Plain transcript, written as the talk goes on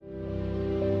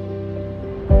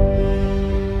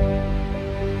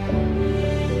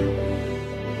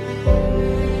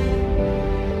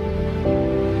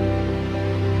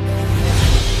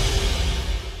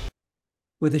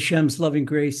With Hashem's loving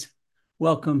grace.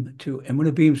 Welcome to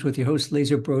Emunah Beams with your host,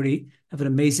 Laser Brody. I have an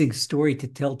amazing story to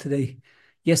tell today.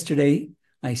 Yesterday,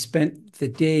 I spent the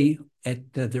day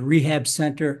at the Rehab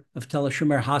Center of Tel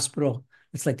Hashomer Hospital.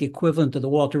 It's like the equivalent of the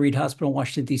Walter Reed Hospital in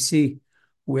Washington, D.C.,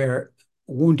 where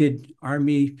wounded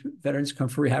Army veterans come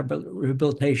for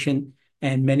rehabilitation,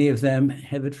 and many of them,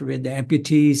 heaven forbid, they're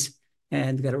amputees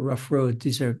and got a rough road.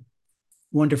 These are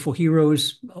wonderful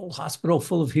heroes, a whole hospital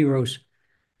full of heroes.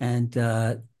 And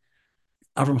Avram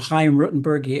Chaim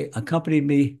Rotenberg, he accompanied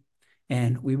me,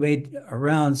 and we made our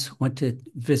rounds, went to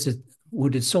visit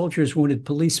wounded soldiers, wounded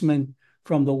policemen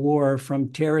from the war, from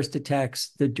terrorist attacks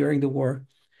during the war.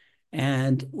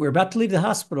 And we're about to leave the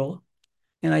hospital,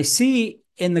 and I see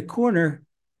in the corner,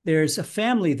 there's a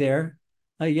family there,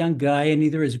 a young guy and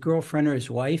either his girlfriend or his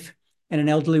wife, and an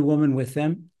elderly woman with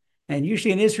them. And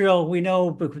usually in Israel, we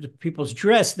know people's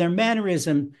dress, their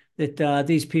mannerism, that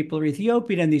these people are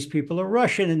Ethiopian and these people are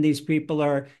Russian and these people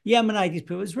are Yemenite, these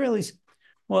people are Israelis.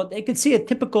 Well, they could see a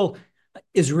typical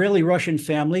Israeli-Russian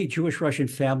family, Jewish-Russian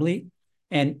family.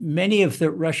 And many of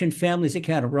the Russian families, they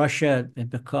came out of Russia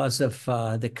because of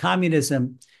the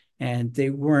communism, and they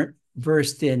weren't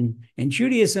versed in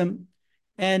Judaism.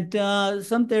 And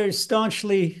some they're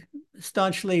staunchly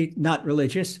not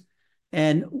religious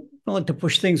and willing to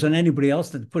push things on anybody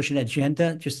else, to push an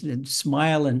agenda, just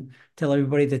smile and tell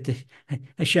everybody that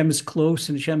Hashem is close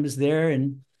and Hashem is there.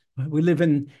 And we live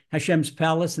in Hashem's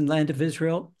palace and land of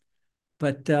Israel.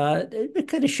 But it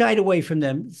kind of shied away from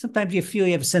them. Sometimes you feel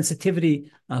you have a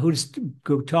sensitivity, who to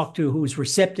go talk to, who's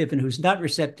receptive and who's not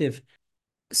receptive.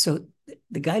 So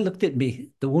the guy looked at me,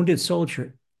 the wounded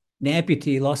soldier, an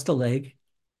amputee, lost a leg.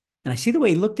 And I see the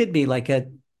way he looked at me, like a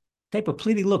type of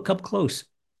pleading look, come close.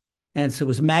 And so it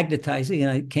was magnetizing. And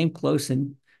I came close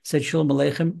and said, Shalom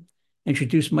Aleichem,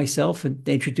 introduced myself, and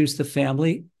they introduced the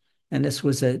family. And this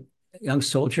was a young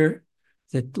soldier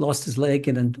that lost his leg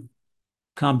in a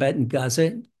combat in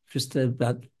Gaza just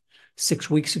about 6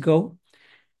 weeks ago,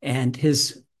 and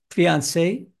his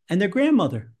fiance and their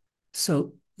grandmother.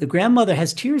 So the grandmother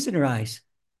has tears in her eyes.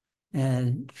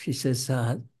 And she says,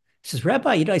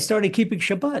 Rabbi, I started keeping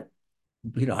Shabbat.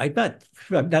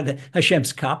 I'm not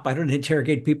Hashem's cop. I don't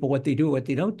interrogate people what they do, what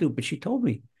they don't do. But she told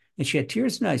me, and she had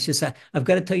tears in her eyes. She says, I've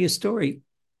got to tell you a story.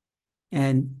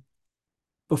 And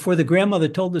before the grandmother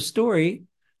told the story,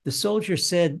 the soldier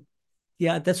said,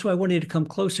 yeah, that's why I wanted to come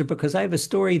closer, because I have a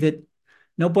story that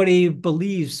nobody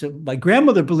believes. My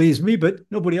grandmother believes me, but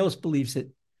nobody else believes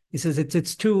it. He says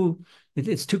it's too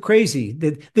crazy.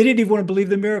 They didn't even want to believe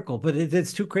the miracle, but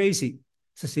it's too crazy.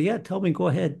 So I said, yeah, tell me, go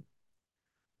ahead.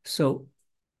 So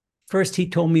first he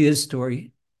told me his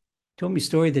story. Told me a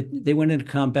story that they went into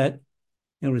combat.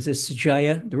 And it was at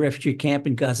Zaidie, the refugee camp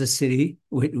in Gaza City.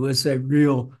 It was a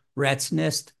real rat's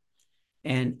nest.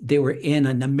 And they were in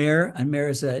a Namer. A Namer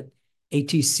is a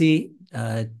ATC,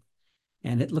 and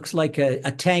it looks like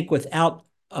a tank without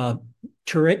a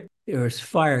turret. There's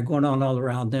fire going on all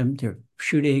around them. They're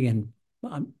shooting,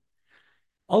 and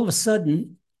all of a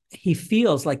sudden, he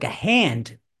feels like a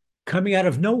hand coming out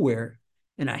of nowhere,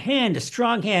 and a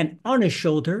strong hand on his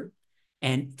shoulder,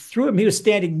 and threw him. He was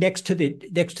standing next to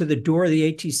the door of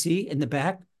the ATC in the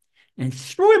back, and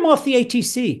threw him off the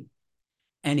ATC,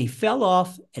 and he fell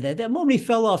off. And at that moment, he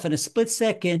fell off in a split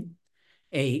second.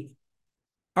 A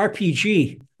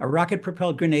RPG, a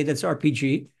rocket-propelled grenade that's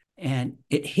RPG, and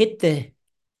it hit the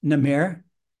Namer,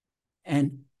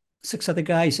 and 6 other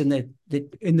guys in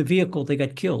the vehicle, they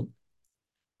got killed.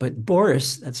 But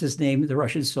Boris, that's his name, the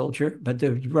Russian soldier, but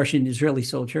the Russian-Israeli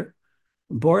soldier,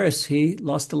 Boris, he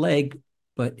lost a leg,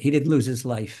 but he didn't lose his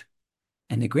life.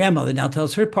 And the grandmother now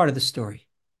tells her part of the story.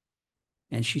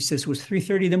 And she says it was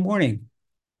 3:30 in the morning.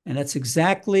 And that's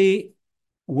exactly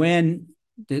when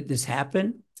this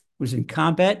happened. Was in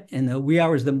combat in the wee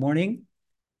hours of the morning,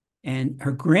 and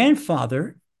her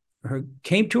grandfather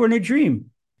came to her in a dream.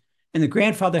 And the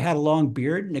grandfather had a long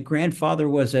beard, and the grandfather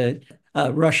was a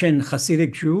Russian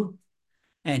Hasidic Jew.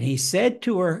 And he said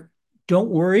to her, don't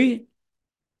worry,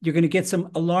 you're going to get some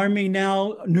alarming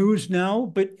news now,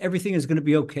 but everything is going to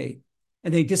be okay.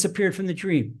 And they disappeared from the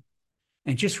dream.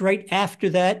 And just right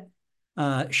after that,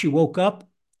 she woke up,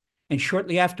 and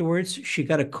shortly afterwards, she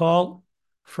got a call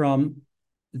from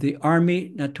the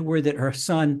army, not to worry, that her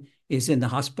son is in the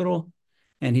hospital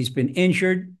and he's been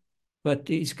injured, but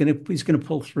he's gonna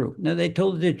pull through. Now they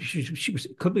told her that she was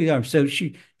completely armed, so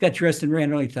she got dressed and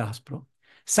ran away to the hospital.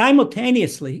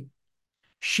 Simultaneously,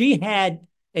 she had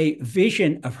a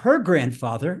vision of her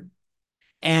grandfather,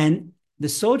 and the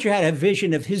soldier had a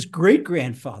vision of his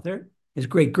great-grandfather, his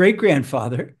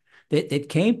great-great-grandfather, that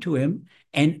came to him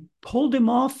and pulled him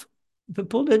off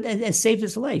pulled it and saved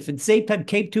his life. And Zaidie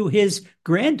came to his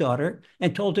granddaughter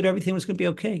and told her everything was going to be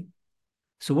okay.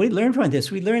 So what we learned from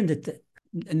this, we learned that the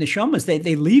neshamas,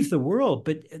 they leave the world,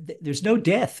 but there's no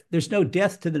death. There's no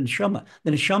death to the neshama.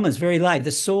 The neshama is very alive.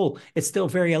 The soul, it's still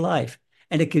very alive.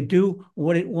 And it can do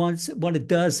what it wants, what it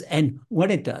does, and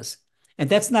when it does. And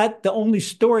that's not the only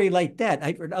story like that.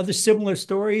 I've heard other similar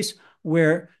stories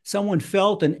where someone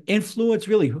felt an influence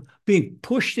really being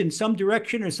pushed in some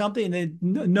direction or something, and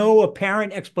no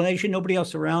apparent explanation, nobody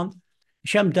else around.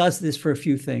 Hashem does this for a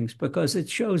few things because it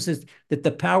shows us that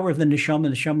the power of the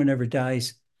neshama never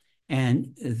dies,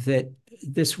 and that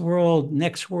this world,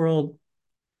 next world,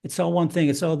 it's all one thing.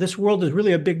 It's all, this world is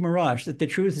really a big mirage, that the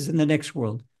truth is in the next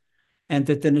world, and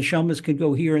that the neshamas can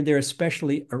go here and there,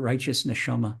 especially a righteous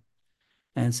neshama.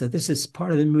 And so this is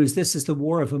part of the news. This is the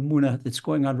war of Emunah that's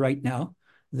going on right now,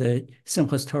 the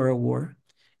Simchas Torah war.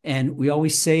 And we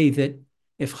always say that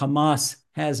if Hamas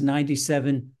has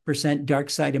 97% dark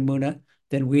side Emunah,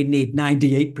 then we need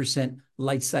 98%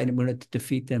 light side Emunah to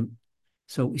defeat them.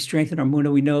 So we strengthen our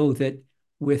Emunah. We know that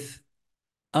with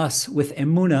us, with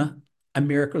Emunah,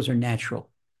 miracles are natural.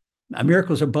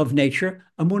 Miracles are above nature.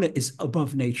 Emunah is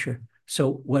above nature.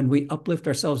 So when we uplift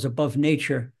ourselves above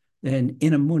nature, then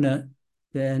in Emunah,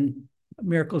 then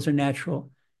miracles are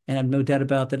natural. And I have no doubt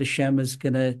about that Hashem is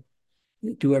going to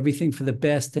do everything for the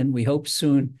best. And we hope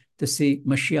soon to see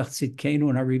Mashiach Tzidkenu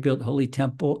in our rebuilt holy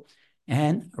temple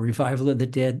and a revival of the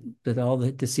dead, that all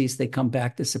the deceased, they come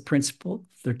back. This is a principle,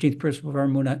 13th principle of our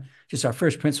Emunah, just our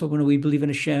first principle when we believe in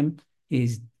Hashem.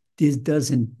 He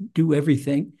doesn't do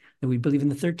everything. That we believe in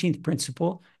the 13th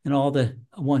principle and all the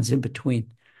ones in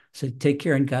between. So take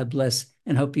care and God bless,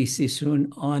 and hope you see you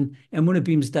soon on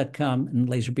emunabeams.com and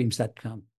laserbeams.com.